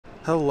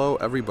Hello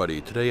everybody,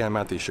 today I'm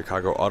at the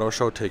Chicago Auto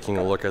Show taking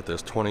a look at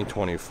this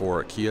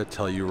 2024 Kia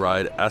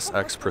Telluride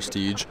SX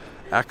Prestige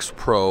X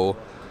Pro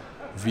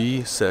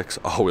V6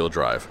 all-wheel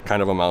drive.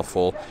 Kind of a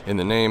mouthful in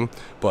the name,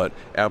 but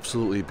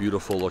absolutely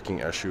beautiful looking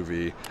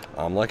SUV.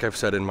 Like I've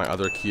said in my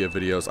other Kia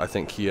videos, I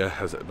think Kia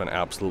has been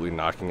absolutely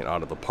knocking it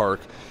out of the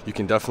park. You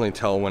can definitely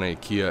tell when a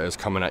Kia is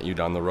coming at you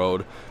down the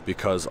road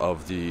because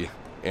of the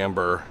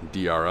amber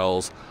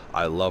DRLs.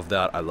 I love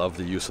that. I love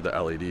the use of the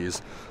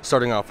LEDs.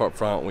 Starting off up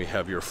front, we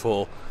have your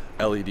full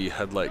LED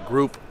headlight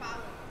group.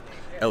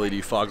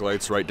 LED fog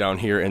lights right down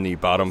here in the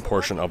bottom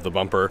portion of the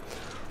bumper.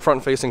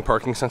 Front-facing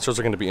parking sensors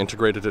are going to be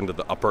integrated into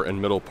the upper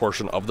and middle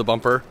portion of the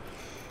bumper.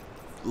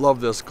 Love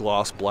this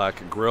gloss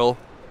black grille.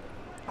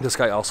 This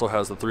guy also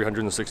has the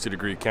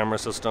 360-degree camera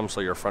system,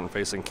 so your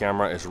front-facing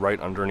camera is right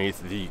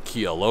underneath the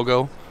Kia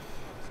logo.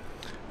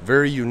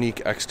 Very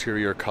unique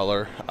exterior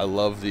color. I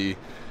love the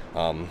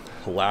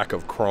lack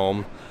of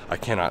chrome. I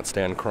cannot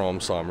stand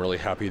chrome, so I'm really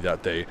happy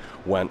that they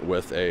went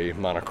with a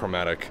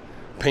monochromatic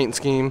paint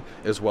scheme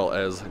as well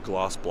as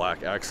gloss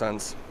black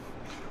accents.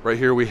 Right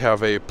here we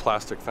have a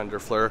plastic fender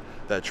flare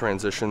that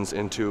transitions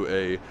into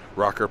a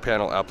rocker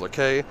panel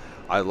applique.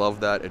 I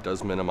love that. It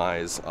does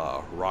minimize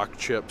rock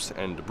chips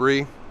and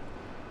debris.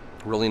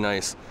 Really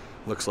nice.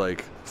 Looks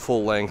like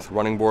full length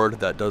running board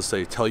that does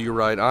say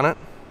Telluride on it.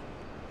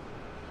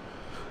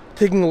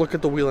 Taking a look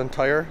at the wheel and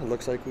tire, it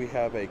looks like we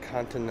have a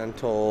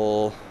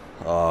Continental,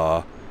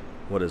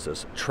 what is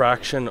this?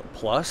 Traction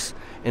Plus,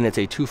 and it's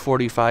a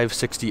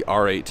 245/60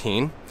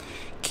 R18.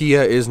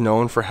 Kia is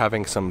known for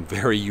having some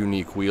very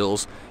unique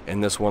wheels,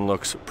 and this one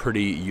looks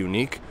pretty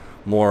unique.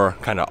 More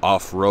kind of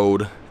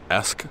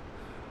off-road-esque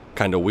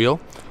kind of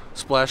wheel.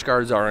 Splash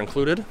guards are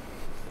included.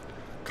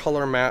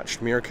 Color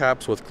matched mirror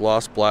caps with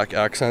gloss black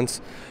accents.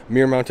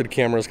 Mirror mounted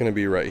camera is going to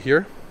be right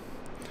here.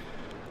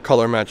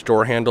 Color matched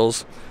door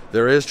handles.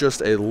 There is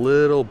just a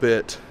little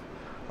bit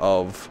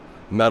of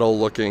metal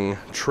looking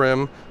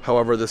trim.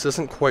 However, this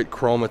isn't quite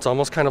chrome. It's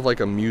almost kind of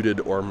like a muted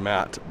or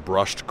matte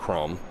brushed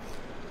chrome.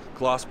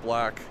 Gloss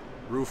black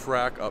roof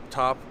rack up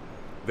top,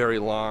 very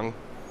long.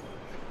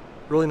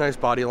 Really nice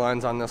body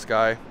lines on this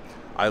guy.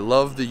 I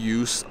love the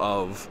use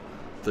of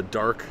the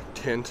dark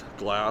tint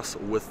glass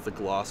with the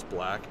gloss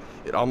black.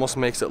 It almost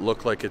makes it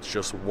look like it's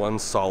just one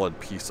solid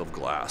piece of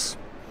glass.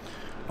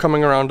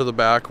 Coming around to the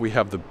back, we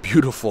have the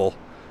beautiful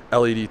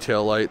LED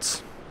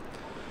taillights.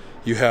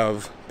 You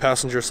have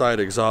passenger side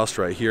exhaust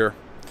right here.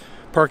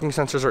 Parking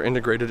sensors are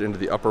integrated into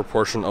the upper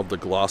portion of the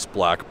gloss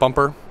black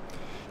bumper.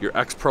 Your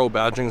X Pro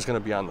badging is going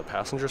to be on the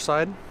passenger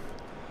side.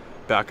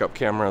 Backup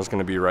camera is going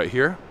to be right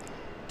here.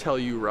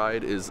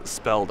 Telluride is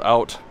spelled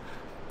out.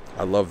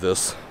 I love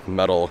this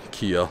metal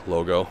Kia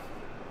logo.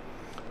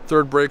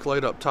 Third brake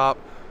light up top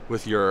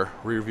with your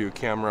rear view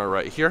camera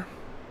right here.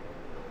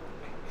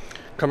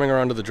 Coming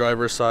around to the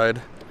driver's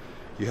side,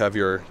 you have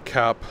your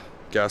cap,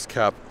 gas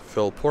cap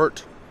fill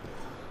port.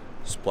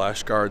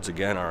 Splash guards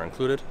again are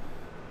included.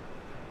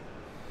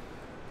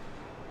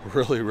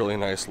 Really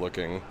nice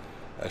looking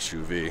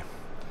SUV.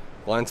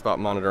 Blind spot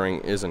monitoring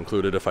is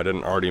included if I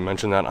didn't already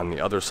mention that on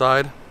the other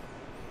side.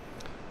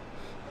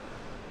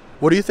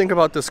 What do you think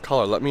about this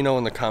color? Let me know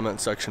in the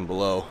comment section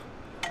below.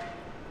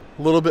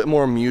 A little bit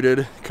more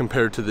muted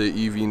compared to the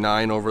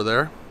EV9 over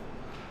there.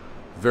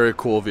 Very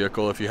cool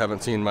vehicle. If you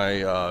haven't seen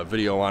my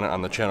video on it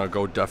on the channel,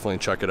 go definitely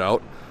check it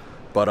out.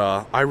 But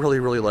I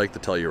really like the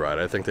Telluride.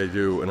 I think they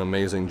do an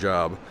amazing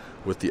job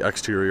with the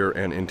exterior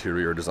and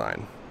interior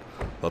design.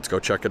 Let's go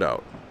check it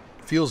out.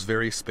 Feels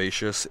very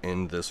spacious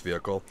in this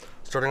vehicle.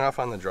 Starting off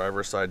on the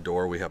driver's side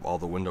door, we have all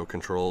the window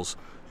controls,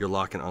 your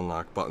lock and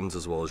unlock buttons,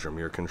 as well as your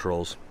mirror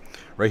controls.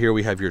 Right here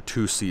we have your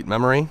 2-seat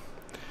memory,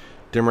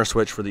 dimmer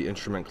switch for the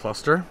instrument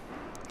cluster,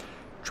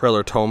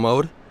 trailer tow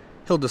mode,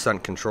 hill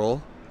descent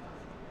control,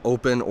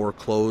 open or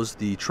close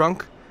the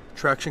trunk,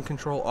 traction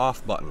control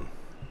off button.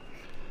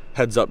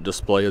 Heads-up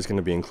display is going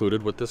to be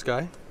included with this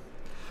guy.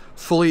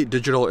 Fully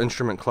digital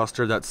instrument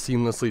cluster that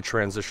seamlessly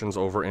transitions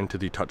over into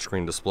the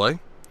touchscreen display.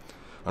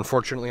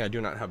 Unfortunately, I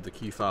do not have the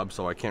key fob,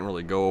 so I can't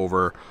really go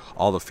over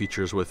all the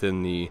features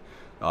within the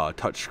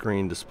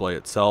touchscreen display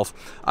itself.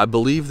 I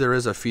believe there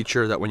is a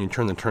feature that when you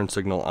turn the turn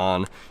signal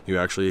on, you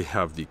actually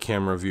have the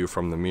camera view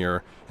from the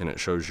mirror, and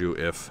it shows you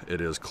if it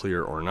is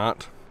clear or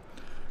not.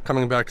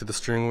 Coming back to the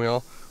steering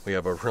wheel, we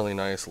have a really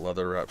nice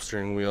leather-wrapped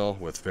steering wheel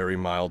with very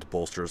mild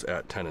bolsters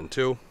at 10 and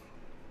 2.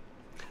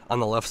 On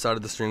the left side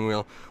of the steering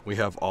wheel, we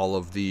have all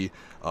of the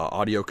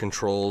audio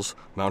controls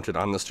mounted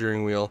on the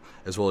steering wheel,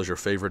 as well as your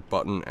favorite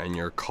button and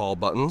your call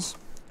buttons.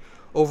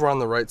 Over on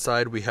the right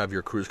side, we have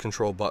your cruise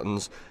control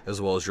buttons,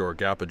 as well as your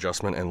gap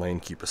adjustment and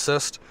lane keep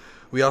assist.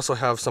 We also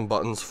have some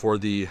buttons for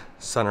the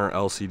center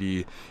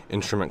LCD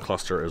instrument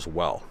cluster as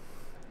well.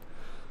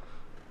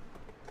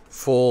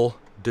 Full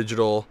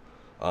digital,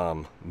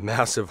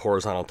 massive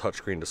horizontal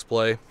touchscreen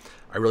display.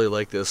 I really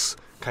like this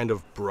kind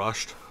of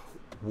brushed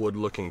wood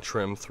looking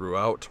trim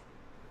throughout.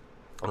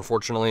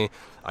 Unfortunately,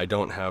 I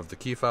don't have the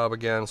key fob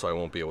again, so I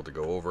won't be able to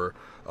go over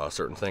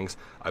certain things.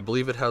 I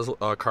believe it has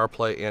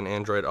CarPlay and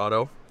Android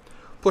Auto.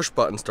 Push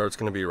button start's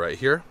going to be right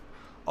here.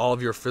 All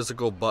of your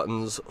physical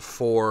buttons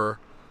for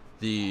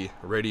the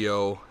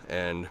radio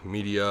and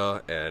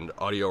media and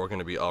audio are going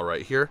to be all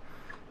right here.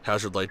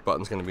 Hazard light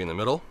button's going to be in the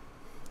middle.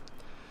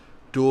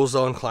 Dual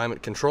zone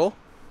climate control.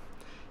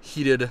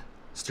 Heated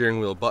steering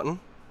wheel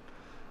button.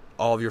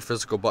 All of your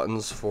physical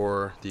buttons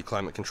for the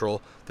climate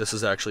control. This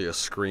is actually a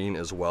screen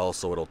as well,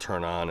 so it'll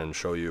turn on and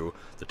show you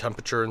the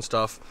temperature and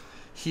stuff.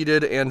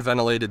 Heated and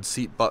ventilated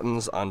seat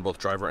buttons on both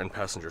driver and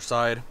passenger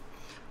side.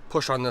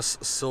 Push on this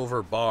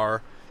silver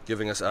bar,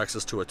 giving us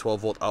access to a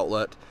 12-volt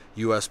outlet,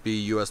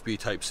 USB, USB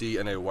Type-C,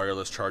 and a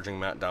wireless charging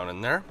mat down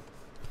in there.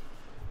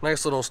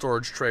 Nice little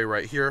storage tray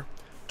right here.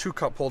 2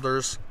 cup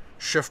holders,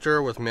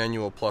 shifter with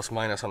manual plus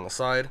minus on the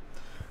side.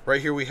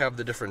 Right here we have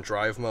the different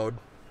drive mode.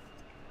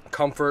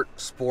 Comfort,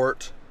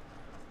 Sport,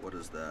 what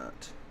is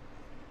that?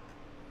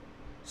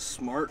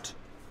 Smart,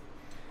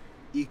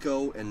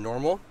 Eco, and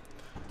Normal.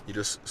 You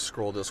just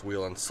scroll this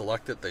wheel and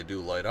select it. They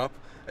do light up.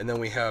 And then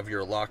we have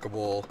your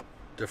lockable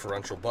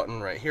differential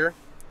button right here.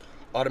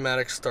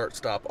 Automatic start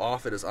stop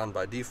off, it is on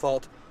by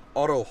default.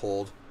 Auto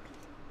hold,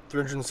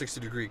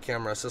 360-degree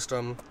camera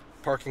system,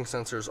 parking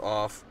sensors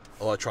off,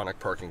 electronic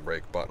parking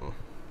brake button.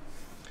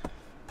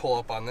 Pull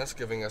up on this,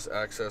 giving us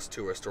access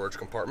to a storage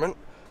compartment.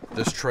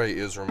 This tray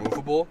is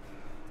removable,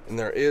 and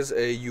there is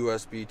a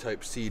USB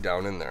Type-C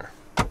down in there.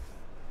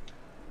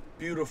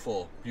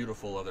 Beautiful,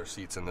 beautiful leather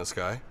seats in this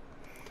guy.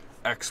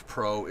 X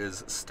Pro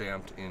is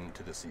stamped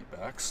into the seat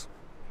backs.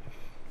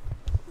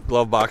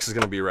 Glove box is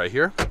going to be right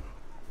here.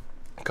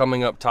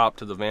 Coming up top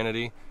to the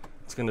vanity,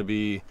 it's going to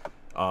be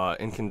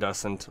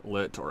incandescent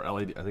lit, or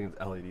LED, I think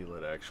it's LED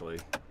lit actually.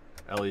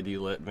 LED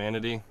lit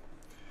vanity.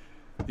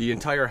 The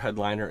entire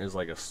headliner is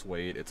like a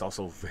suede. It's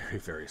also very,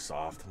 very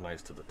soft,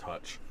 nice to the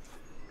touch.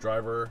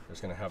 Driver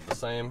is going to have the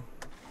same.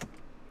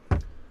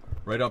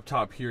 Right up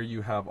top here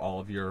you have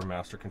all of your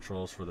master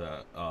controls for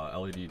the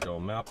LED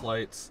dome map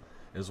lights,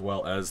 as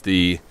well as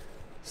the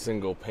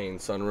single pane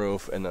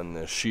sunroof, and then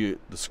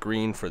the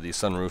screen for the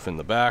sunroof in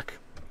the back.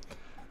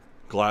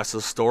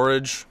 Glasses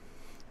storage,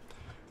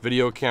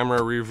 video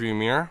camera, rear view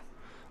mirror.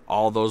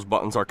 All those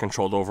buttons are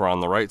controlled over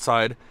on the right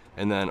side,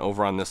 and then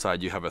over on this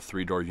side you have a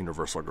 3-door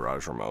universal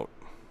garage remote.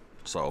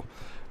 So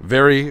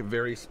very,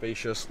 very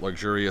spacious,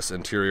 luxurious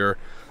interior.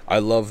 I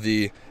love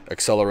the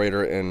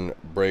accelerator and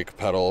brake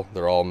pedal.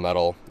 They're all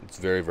metal. It's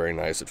very, very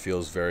nice. It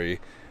feels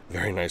very,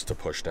 very nice to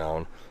push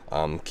down.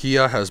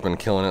 Kia has been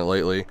killing it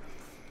lately.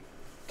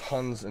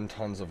 Tons and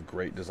tons of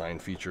great design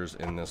features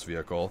in this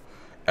vehicle.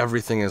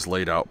 Everything is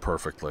laid out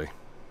perfectly.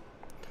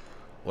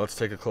 Let's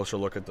take a closer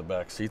look at the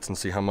back seats and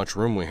see how much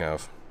room we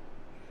have.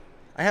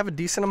 I have a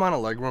decent amount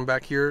of legroom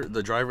back here.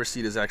 The driver's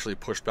seat is actually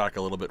pushed back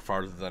a little bit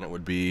farther than it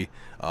would be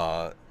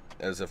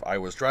as if I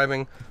was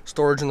driving.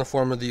 Storage in the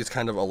form of these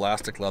kind of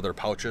elastic leather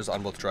pouches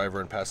on both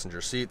driver and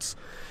passenger seats.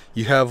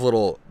 You have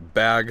little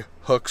bag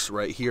hooks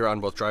right here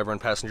on both driver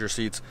and passenger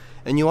seats,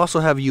 and you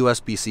also have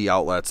USB-C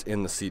outlets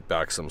in the seat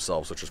backs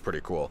themselves, which is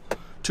pretty cool.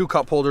 2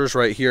 cup holders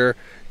right here.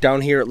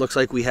 Down here it looks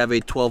like we have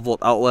a 12-volt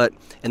outlet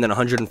and then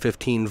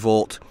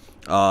 115-volt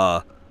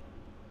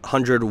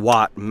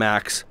 100-watt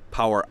max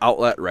power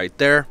outlet right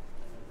there.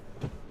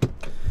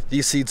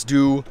 These seats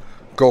do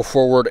go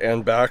forward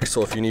and back,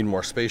 so if you need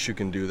more space you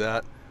can do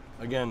that.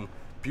 Again,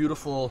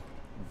 beautiful,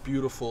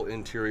 beautiful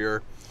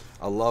interior.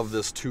 I love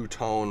this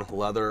 2-tone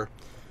leather.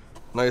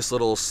 Nice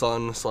little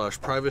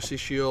sun/privacy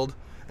shield,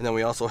 and then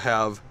we also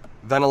have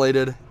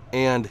ventilated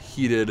and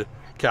heated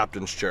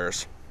captain's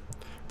chairs.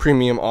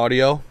 Premium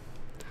audio,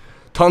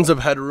 tons of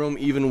headroom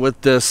even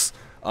with this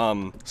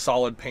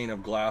solid pane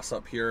of glass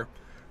up here.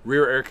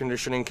 Rear air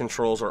conditioning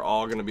controls are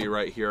all going to be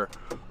right here.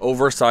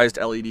 Oversized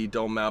LED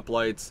dome map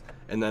lights,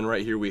 and then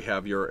right here we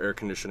have your air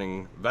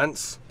conditioning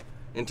vents,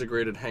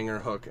 integrated hanger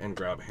hook and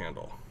grab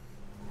handle.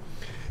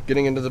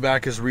 Getting into the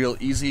back is real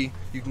easy.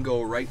 You can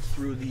go right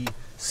through the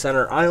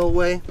center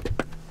aisleway.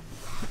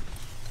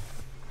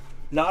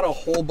 Not a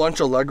whole bunch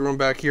of legroom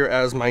back here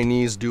as my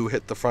knees do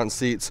hit the front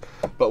seats,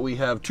 but we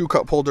have 2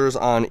 cup holders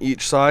on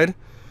each side,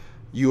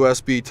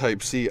 USB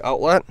Type-C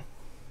outlet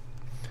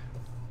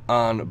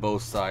on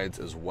both sides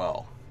as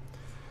well.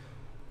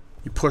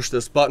 You push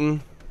this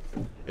button,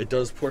 it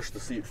does push the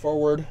seat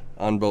forward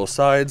on both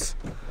sides,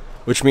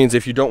 which means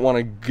if you don't want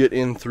to get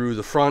in through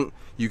the front,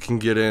 you can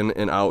get in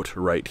and out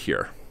right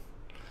here.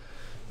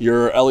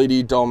 Your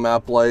LED dome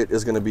map light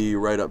is going to be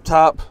right up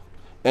top,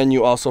 and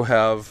you also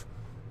have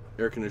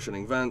air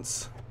conditioning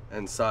vents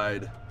and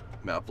side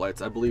map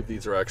lights. I believe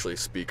these are actually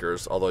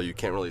speakers, although you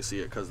can't really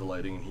see it because the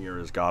lighting in here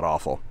is god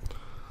awful.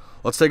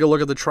 Let's take a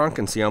look at the trunk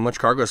and see how much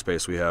cargo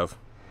space we have.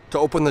 To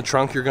open the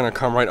trunk, you're going to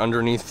come right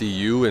underneath the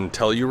U in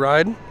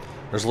Telluride.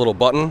 There's a little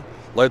button.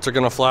 Lights are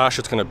going to flash.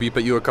 It's going to beep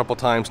at you a couple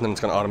times, and then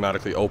it's going to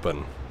automatically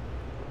open.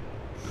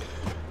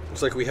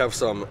 Looks like we have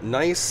some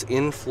nice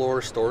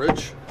in-floor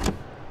storage.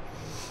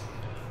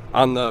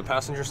 On the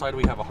passenger side,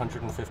 we have a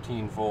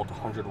 115-volt,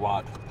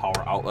 100-watt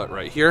power outlet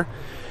right here.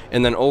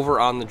 And then over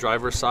on the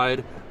driver's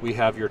side, we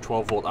have your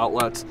 12-volt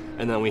outlets,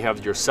 and then we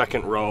have your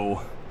second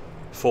row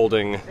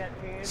folding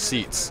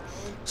seats.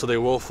 So they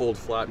will fold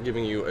flat,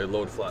 giving you a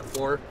load flat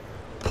floor.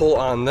 Pull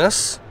on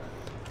this,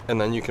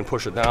 and then you can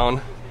push it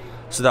down,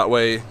 so that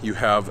way you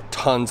have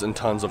tons and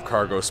tons of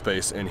cargo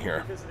space in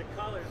here.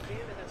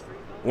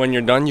 When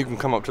you're done, you can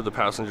come up to the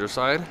passenger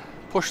side,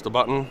 push the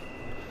button,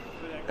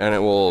 and it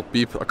will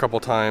beep a couple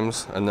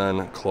times and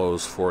then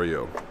close for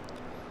you.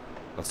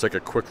 Let's take a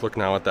quick look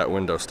now at that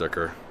window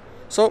sticker.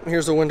 So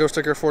here's the window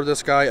sticker for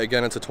this guy.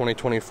 Again, it's a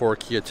 2024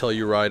 Kia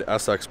Telluride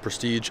SX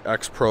Prestige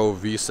X Pro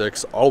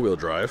V6 all-wheel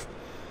drive.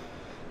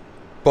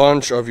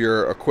 Bunch of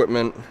your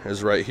equipment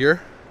is right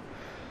here.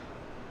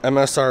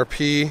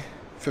 MSRP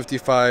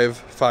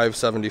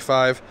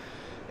 $55,575.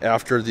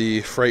 After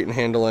the freight and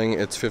handling,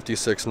 it's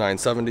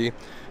 $56,970.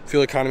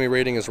 Fuel economy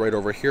rating is right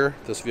over here.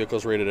 This vehicle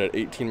is rated at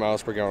 18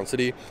 miles per gallon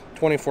city,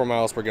 24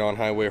 miles per gallon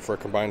highway for a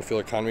combined fuel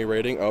economy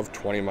rating of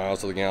 20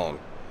 miles to the gallon.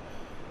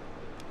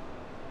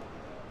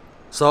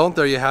 So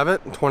there you have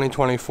it,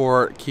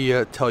 2024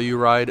 Kia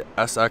Telluride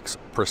SX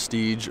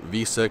Prestige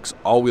V6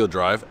 all-wheel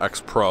drive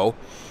X Pro.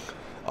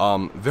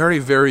 Very,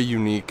 very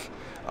unique.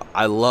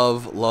 I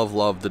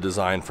love the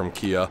design from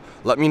Kia.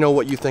 Let me know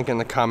what you think in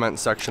the comment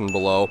section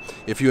below.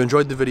 If you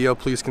enjoyed the video,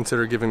 please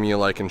consider giving me a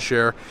like and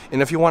share.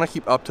 And if you want to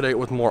keep up to date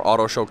with more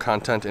auto show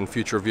content and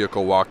future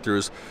vehicle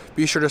walkthroughs,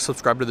 be sure to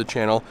subscribe to the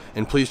channel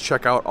and please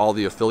check out all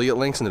the affiliate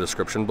links in the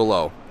description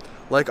below.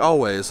 Like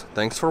always,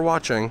 thanks for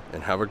watching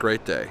and have a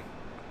great day.